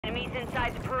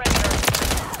inside the perimeter.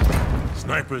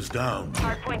 Sniper's down.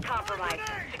 Hardpoint compromised.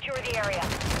 Secure the area.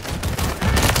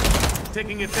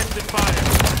 Taking effective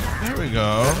fire. There we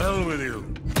go. Hell with you.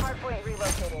 Hardpoint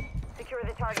relocated. Secure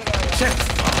the target area. Check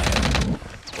fire.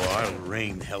 Or I'll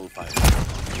rain hellfire.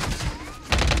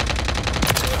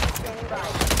 Standing by.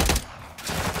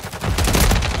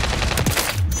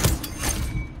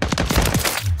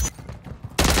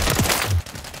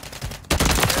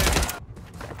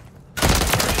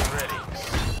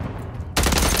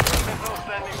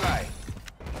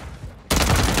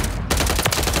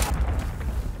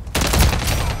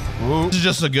 Ooh. This is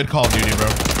just a good Call of Duty, bro.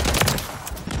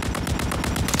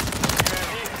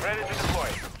 UAV ready to deploy.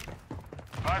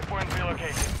 Hardpoint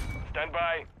relocated. Stand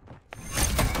by.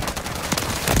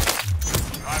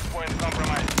 Hardpoint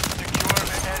compromised. Secure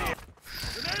the area.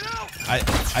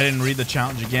 I didn't read the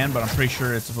challenge again, but I'm pretty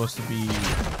sure it's supposed to be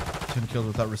 10 kills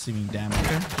without receiving damage.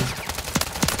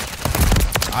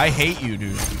 I hate you,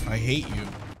 dude. I hate you.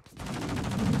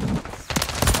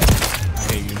 I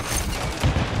hate you.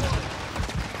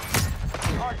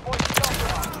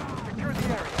 Secure the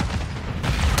area.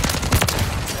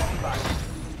 Standing by.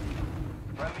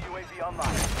 Friendly UAV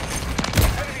online.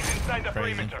 Enemies inside the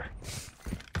perimeter.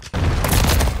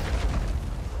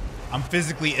 I'm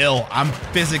physically ill. I'm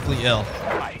physically ill.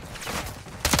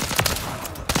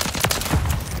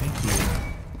 Thank you.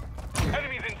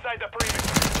 Enemies inside the perimeter.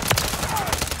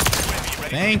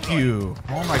 Thank you.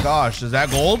 Oh my gosh. Is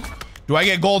that gold? Do I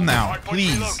get gold now?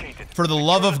 Please. For the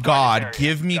love of God,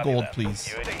 give me gold,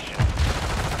 please.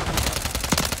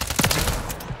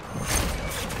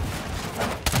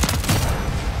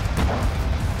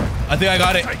 I think I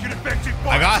got it.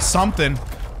 I got something,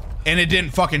 and it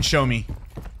didn't fucking show me.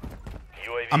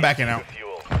 I'm backing out.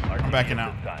 I'm backing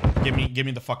out. Get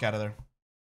me the fuck out of there.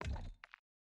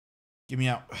 Get me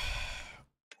out.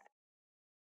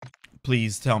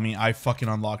 Please tell me I fucking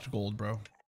unlocked gold, bro.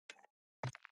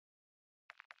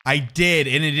 I did,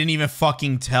 and it didn't even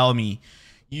fucking tell me.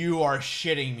 You are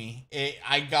shitting me.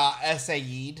 I got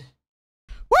SAE'd.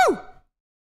 Woo!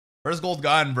 Where's gold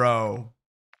gun, bro?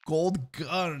 Gold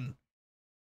gun.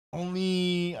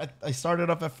 Only I started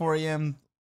up at 4 a.m.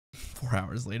 4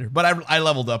 hours later, but I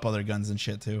leveled up other guns and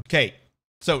shit too. Okay,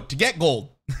 so to get gold,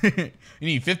 you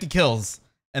need 50 kills,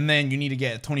 and then you need to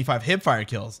get 25 hipfire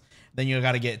kills. Then you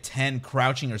got to get 10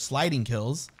 crouching or sliding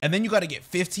kills, and then you got to get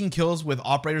 15 kills with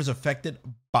operators affected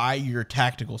by your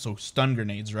tactical, so stun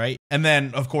grenades, right? And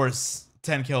then of course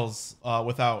 10 kills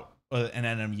without an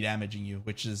enemy damaging you,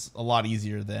 which is a lot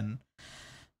easier than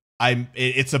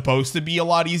it's supposed to be a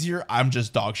lot easier. I'm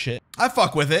just dog shit. I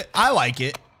fuck with it. I like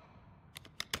it.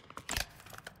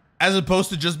 As opposed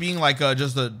to just being like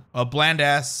just a bland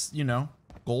ass, you know,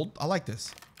 gold. I like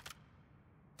this.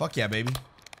 Fuck yeah, baby.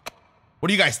 What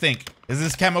do you guys think? Is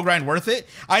this camo grind worth it?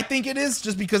 I think it is,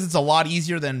 just because it's a lot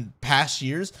easier than past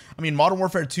years. I mean, Modern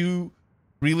Warfare 2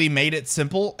 really made it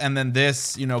simple, and then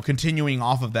this, you know, continuing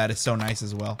off of that is so nice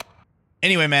as well.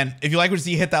 Anyway, man, if you like what you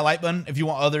see, hit that like button. If you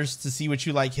want others to see what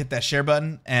you like, hit that share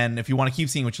button. And if you want to keep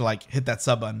seeing what you like, hit that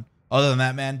sub button. Other than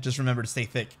that, man, just remember to stay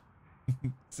thick.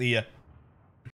 See ya.